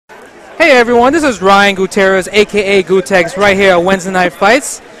Hey everyone, this is Ryan Gutierrez, aka Gootecks, right here at Wednesday Night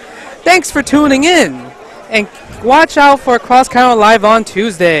Fights. Thanks for tuning in, and watch out for Cross Counter Live on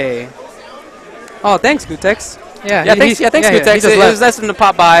Tuesday. Oh, thanks, Gootecks. Thanks, Gootecks. It was nice of him to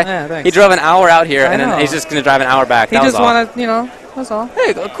pop by. Yeah, he drove an hour out here, and then he's just gonna drive an hour back. He just wanted, you know, that's all.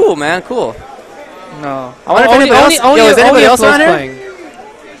 Hey, cool, man, cool. No. I wonder if anybody else. Yo, is anybody else around here?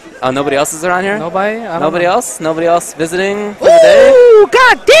 Oh, nobody else is around here? Nobody? Nobody else? Nobody else visiting for the day? Ooh,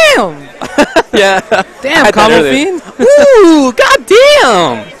 goddamn! Yeah. Damn, Combofiend. Ooh,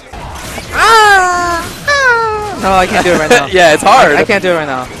 goddamn! No, I can't do it right now. Yeah, it's hard. I can't do it right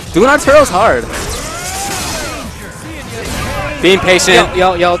now. Doing Arturo's hard. Being patient.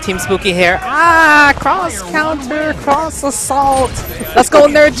 Yo, Team Spooky here. Cross counter, cross assault. Let's go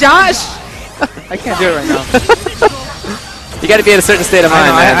in there, Josh. I can't do it right now. You got to be in a certain state of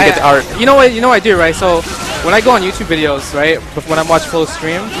mind, man, to get the art. You know what I do, right? So when I go on YouTube videos, right, when I watch full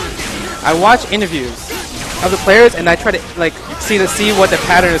stream, I watch interviews of the players and I try to like see what the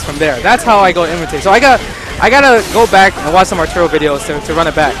pattern is from there. That's how I go imitate. So I gotta go back and watch some Arturo videos to run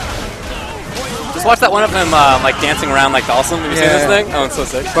it back. Just watch that one of him like dancing around like Dawson. Have you seen this thing? Oh, it's so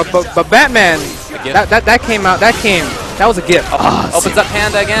sick. But Batman, that came out. That was a gift. Opens up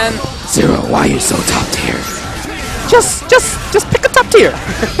Panda again. Zero, why are you so top tier? Just pick a top tier.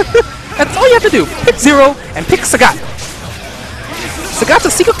 That's all you have to do. Pick Zero and pick Sagat. Sagat's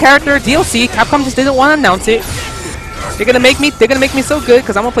a secret character, DLC. Capcom just didn't want to announce it. They're gonna make me so good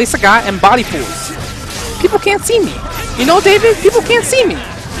because I'm gonna play Sagat and body pools. People can't see me. You know, David? People can't see me.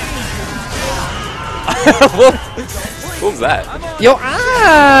 What was that? Yo,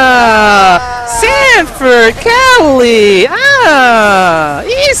 Sanford, Cali,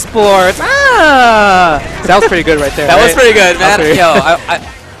 esports, That was pretty good right there. That was pretty good, man. Pretty Yo,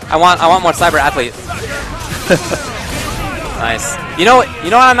 I want more cyber athletes. Nice. You know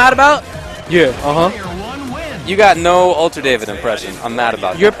what I'm mad about? Yeah. You got no Ultra David impression. I'm mad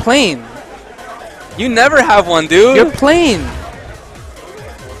about You're plain. You never have one, dude. You're plain.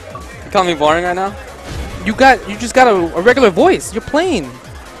 You call me boring right now? You just got a regular voice. You're plain.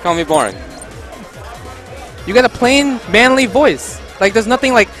 Call me boring. You got a plain manly voice. Like there's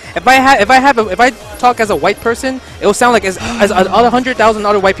nothing like if I talk as a white person, it will sound like as 100,000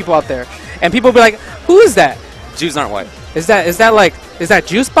 other white people out there, and people will be like, who is that? Jews aren't white. Is that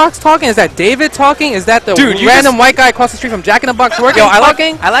Juicebox talking? Is that David talking? Is that the random white guy across the street from Jack in the Box working? Yo,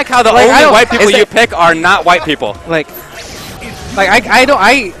 talking? I like how the only white people you pick are not white people.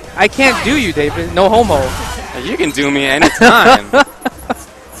 I can't do you, David. No homo. You can do me anytime.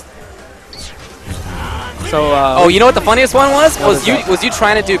 So. Oh, you know what the funniest one was? Was you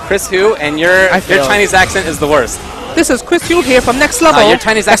trying to do Chris Hu, and your Chinese accent is the worst. This is Chris Hu here from Next Level. Your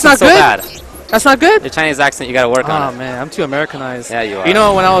Chinese accent's so bad. That's not good? Your Chinese accent, you gotta work on it. Oh man, I'm too Americanized. Yeah, you are. You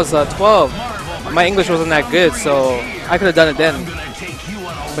know, when I was 12, my English wasn't that good, so I could have done it then.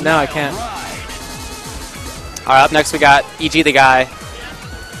 But now I can't. Alright, up next we got EG the Guy.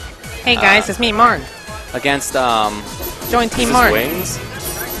 Hey guys, it's me, Marn. Against, Join Team Marn. Wings?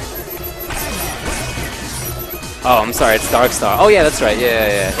 Oh, I'm sorry, it's Darkstar. Oh yeah, that's right,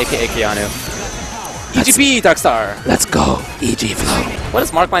 yeah. AKA Keanu. EGP, Darkstar! Let's go, EG Flow. What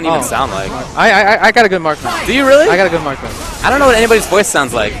does Markman even sound like? I got a good Markman. Do you really? I got a good Markman. I don't know what anybody's voice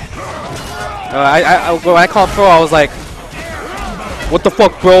sounds like. When I called pro, I was like, what the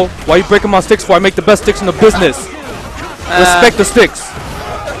fuck, bro? Why you breaking my sticks for? I make the best sticks in the business. Respect the sticks.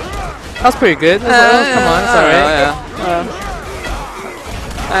 That was pretty good. Come on, it's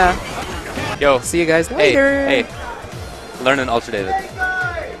alright. Yo, see you guys later. Hey, learn an Ultra David.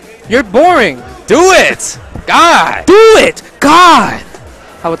 You're boring. Do it! God! Do it! God!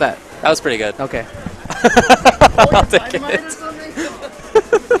 How about that? That was pretty good. Okay. I'll take it.